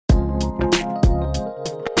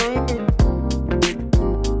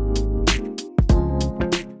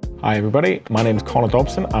Hi everybody, my name is Connor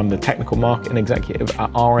Dobson. I'm the Technical Marketing Executive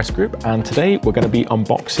at RS Group, and today we're going to be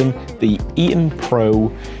unboxing the Eaton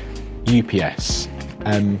Pro UPS.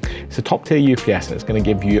 It's a top tier UPS that's going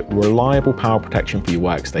to give you reliable power protection for your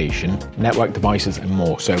workstation, network devices and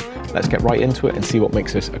more. So let's get right into it and see what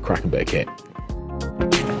makes this a cracking bit of kit.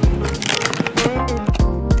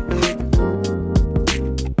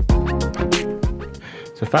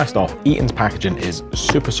 So first off, Eaton's packaging is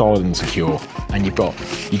super solid and secure, and you've got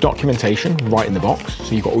your documentation right in the box,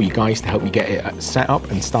 so you've got all your guides to help you get it set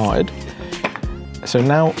up and started. So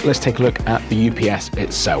now let's take a look at the UPS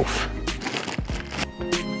itself.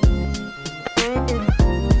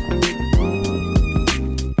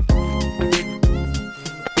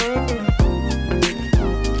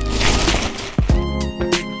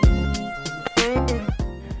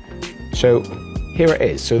 So here it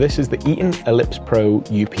is. So this is the Eaton Ellipse Pro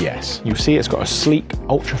UPS. You'll see it's got a sleek,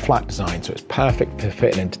 ultra flat design, so it's perfect for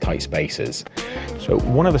fitting into tight spaces. So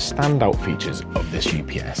one of the standout features of this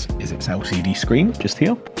UPS is its LCD screen, just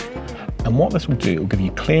here. And what this will do, it will give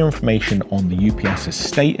you clear information on the UPS's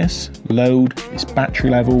status, load, its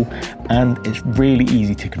battery level, and it's really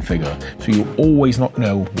easy to configure. So you'll always not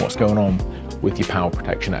know what's going on with your power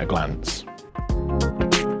protection at a glance.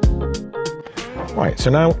 Right, so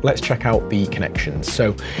now let's check out the connections.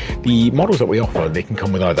 So the models that we offer, they can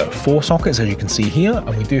come with either 4 sockets, as you can see here,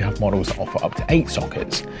 and we do have models that offer up to 8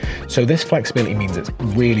 sockets. So this flexibility means it's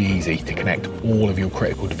really easy to connect all of your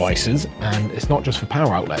critical devices, and it's not just for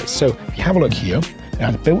power outlets. So if you have a look here, it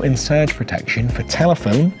has built-in surge protection for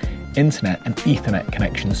telephone, internet and Ethernet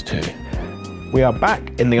connections too. We are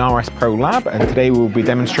back in the RS Pro lab, and today we'll be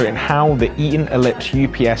demonstrating how the Eaton Ellipse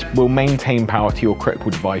UPS will maintain power to your critical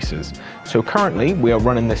devices. So currently we are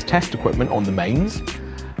running this test equipment on the mains,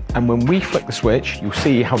 and when we flick the switch, you'll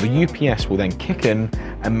see how the UPS will then kick in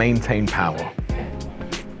and maintain power.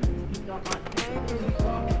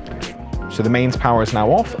 So the mains power is now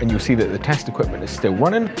off, and you'll see that the test equipment is still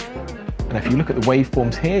running. And if you look at the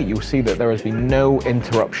waveforms here, you'll see that there has been no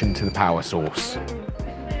interruption to the power source.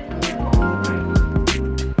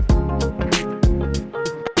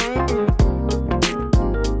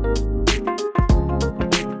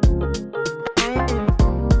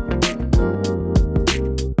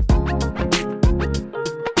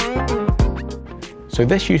 So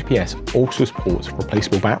this UPS also supports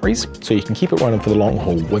replaceable batteries, so you can keep it running for the long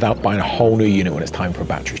haul without buying a whole new unit when it's time for a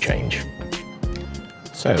battery change.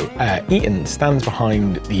 So Eaton stands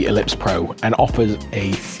behind the Ellipse Pro and offers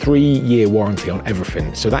a 3-year warranty on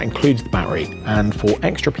everything, so that includes the battery. And for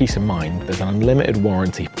extra peace of mind, there's an unlimited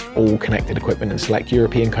warranty for all connected equipment in select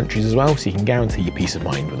European countries as well, so you can guarantee your peace of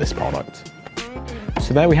mind with this product.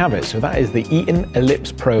 So there we have it. So that is the Eaton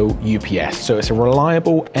Ellipse Pro UPS. So it's a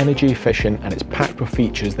reliable, energy efficient, and it's packed with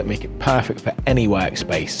features that make it perfect for any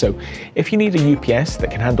workspace. So if you need a UPS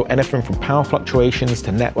that can handle anything from power fluctuations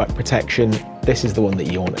to network protection, this is the one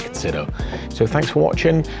that you want to consider. So thanks for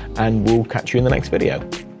watching, and we'll catch you in the next video.